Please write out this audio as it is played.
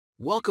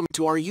Welcome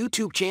to our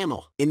YouTube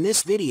channel. In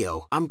this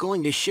video, I'm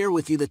going to share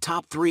with you the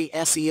top 3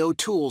 SEO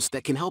tools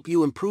that can help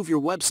you improve your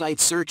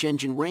website's search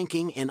engine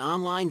ranking and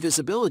online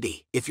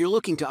visibility. If you're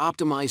looking to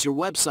optimize your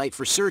website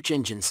for search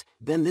engines,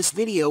 then this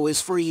video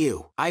is for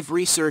you. I've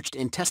researched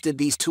and tested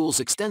these tools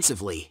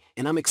extensively,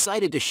 and I'm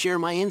excited to share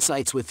my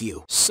insights with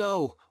you.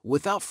 So,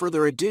 without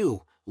further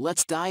ado,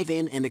 let's dive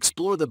in and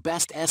explore the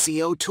best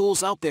SEO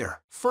tools out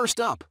there. First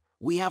up,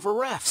 we have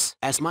Ahrefs.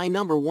 As my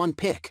number one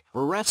pick,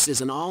 Ahrefs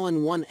is an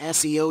all-in-one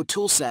SEO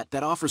toolset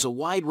that offers a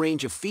wide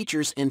range of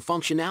features and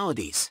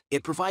functionalities.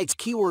 It provides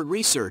keyword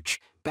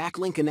research,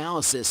 backlink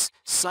analysis,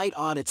 site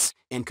audits,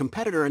 and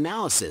competitor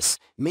analysis,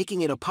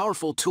 making it a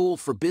powerful tool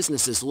for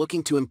businesses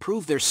looking to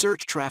improve their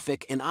search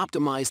traffic and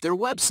optimize their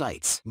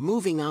websites.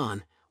 Moving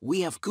on,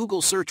 we have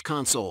Google Search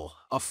Console,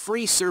 a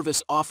free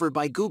service offered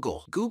by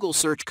Google. Google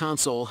Search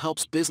Console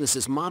helps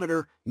businesses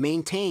monitor,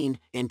 maintain,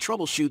 and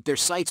troubleshoot their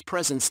site's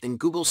presence in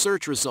Google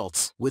search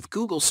results. With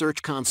Google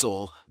Search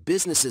Console,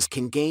 businesses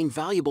can gain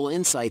valuable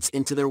insights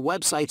into their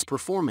website's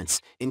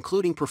performance,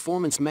 including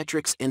performance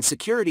metrics and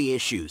security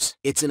issues.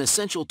 It's an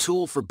essential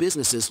tool for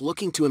businesses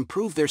looking to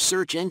improve their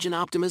search engine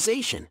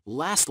optimization.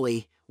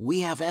 Lastly,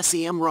 we have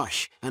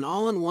SEMRush, an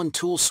all-in-one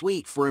tool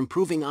suite for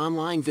improving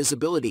online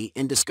visibility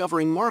and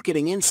discovering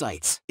marketing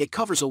insights. It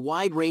covers a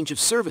wide range of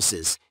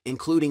services,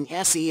 including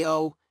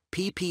SEO,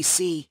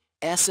 PPC,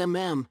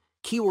 SMM,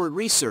 keyword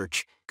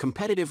research,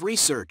 competitive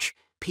research,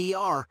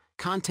 PR,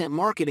 content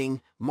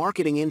marketing,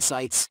 marketing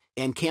insights,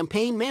 and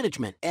campaign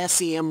management.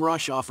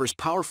 SEMrush offers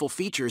powerful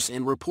features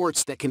and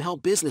reports that can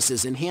help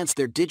businesses enhance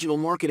their digital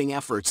marketing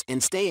efforts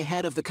and stay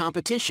ahead of the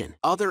competition.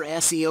 Other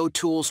SEO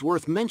tools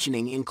worth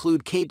mentioning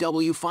include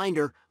KW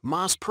Finder,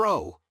 Moz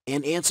Pro,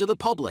 and Answer the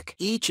Public.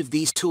 Each of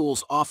these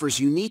tools offers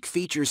unique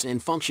features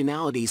and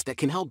functionalities that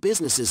can help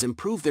businesses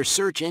improve their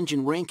search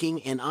engine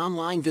ranking and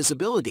online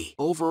visibility.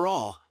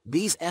 Overall,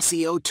 these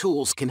SEO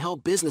tools can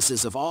help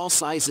businesses of all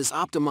sizes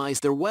optimize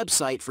their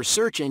website for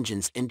search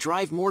engines and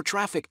drive more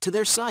traffic to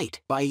their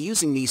site. By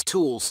using these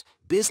tools,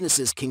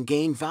 businesses can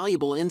gain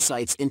valuable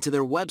insights into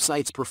their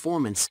website's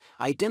performance,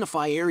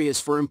 identify areas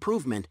for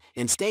improvement,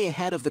 and stay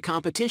ahead of the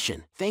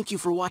competition. Thank you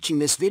for watching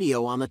this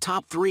video on the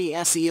top 3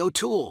 SEO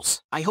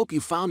tools. I hope you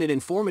found it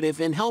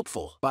informative and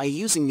helpful. By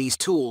using these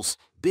tools,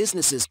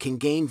 businesses can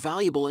gain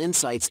valuable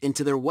insights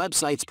into their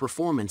website's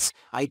performance,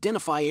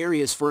 identify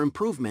areas for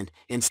improvement,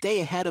 and stay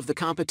ahead of the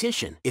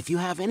competition. If you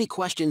have any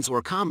questions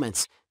or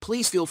comments,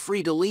 please feel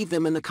free to leave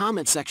them in the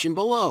comment section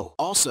below.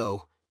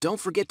 Also, don't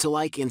forget to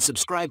like and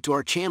subscribe to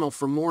our channel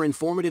for more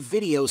informative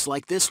videos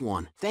like this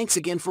one. Thanks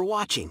again for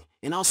watching,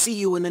 and I'll see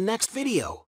you in the next video.